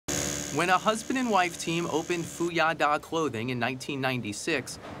When a husband and wife team opened Fuyada Clothing in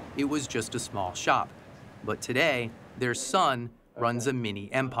 1996, it was just a small shop. But today, their son runs a mini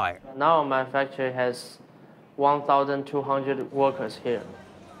empire. Now my factory has 1,200 workers here.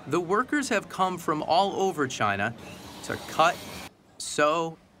 The workers have come from all over China to cut,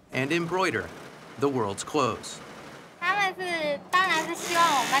 sew, and embroider the world's clothes. 他们是当然是希望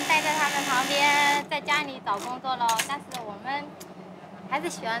我们待在他们旁边，在家里找工作咯。但是我们还是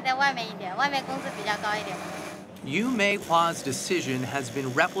喜欢在外面一点，外面工资比较高一点。Yu Meihua's decision has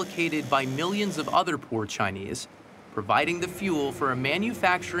been replicated by millions of other poor Chinese, providing the fuel for a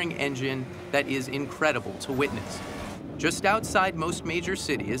manufacturing engine that is incredible to witness. Just outside most major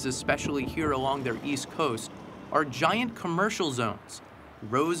cities, especially here along their east coast, are giant commercial zones,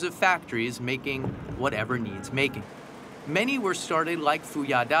 rows of factories making whatever needs making. Many were started like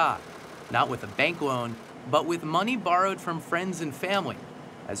Fuyada, not with a bank loan, but with money borrowed from friends and family,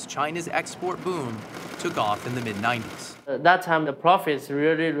 as China's export boom took off in the mid-90s. At that time, the profits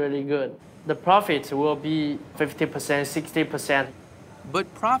really, really good. The profits will be 50%, 60%.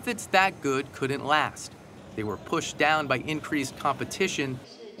 But profits that good couldn't last. They were pushed down by increased competition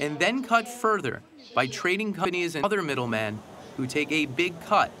and then cut further by trading companies and other middlemen who take a big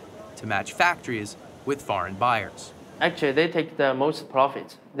cut to match factories with foreign buyers. Actually, they take the most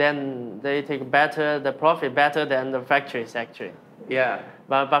profit. Then they take the profit better than the factories, actually. Yeah,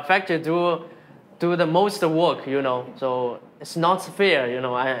 but factory do the most work, you know, so it's not fair, you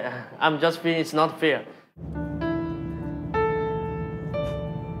know. I'm just feeling it's not fair.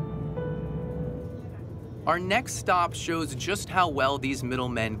 Our next stop shows just how well these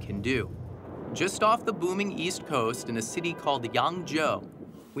middlemen can do. Just off the booming East Coast in a city called Yangzhou,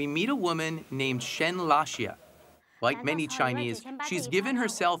 we meet a woman named Shen Laxia. Like many Chinese, she's given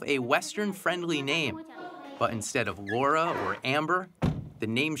herself a Western-friendly name. But instead of Laura or Amber, the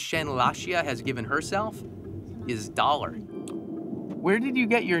name Shen Laxia has given herself is Dollar. Where did you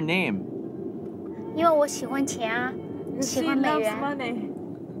get your name? 因为我喜欢钱啊，喜欢美元。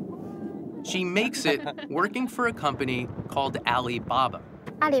 She makes it working for a company called Alibaba.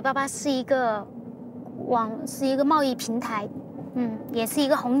 阿里巴巴是一个贸易平台，也是一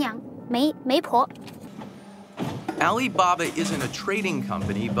个红娘媒婆。 Alibaba isn't a trading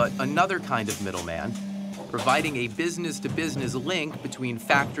company, but another kind of middleman, providing a business-to-business link between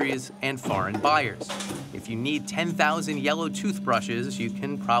factories and foreign buyers. If you need 10,000 yellow toothbrushes, you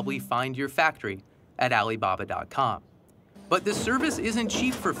can probably find your factory at Alibaba.com. But the service isn't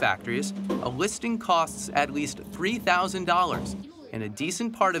cheap for factories. A listing costs at least $3,000, and a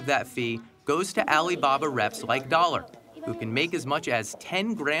decent part of that fee goes to Alibaba reps like Dollar, who can make as much as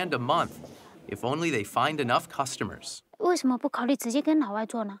 10 grand a month, if only they find enough customers. 为什么不考虑直接跟老外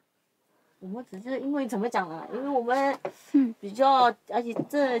做呢？我们只是因为怎么讲呢？因为我们比较，而且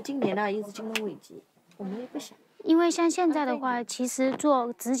这今年呢又是金融危机，我们也不想。因为像现在的话，其实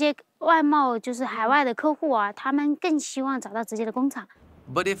做直接外贸就是海外的客户啊，他们更希望找到直接的工厂。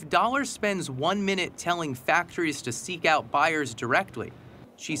 But if Dollar spends 1 minute telling factories to seek out buyers directly,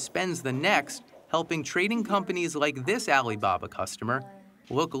 she spends the next helping trading companies like this Alibaba customer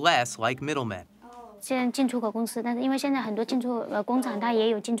look less like middlemen. 现在进出口公司，但是因为现在很多进出工厂，它也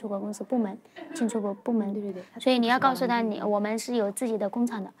有进出口公司部门，进出口部门，对，所以你要告诉他，我们是有自己的工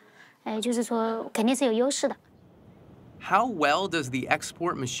厂的，就是说肯定是有优势的。 How well does the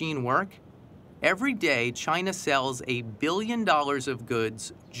export machine work? Every day, China sells $1 billion of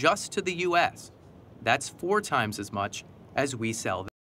goods just to the US. That's 4 times as much as we sell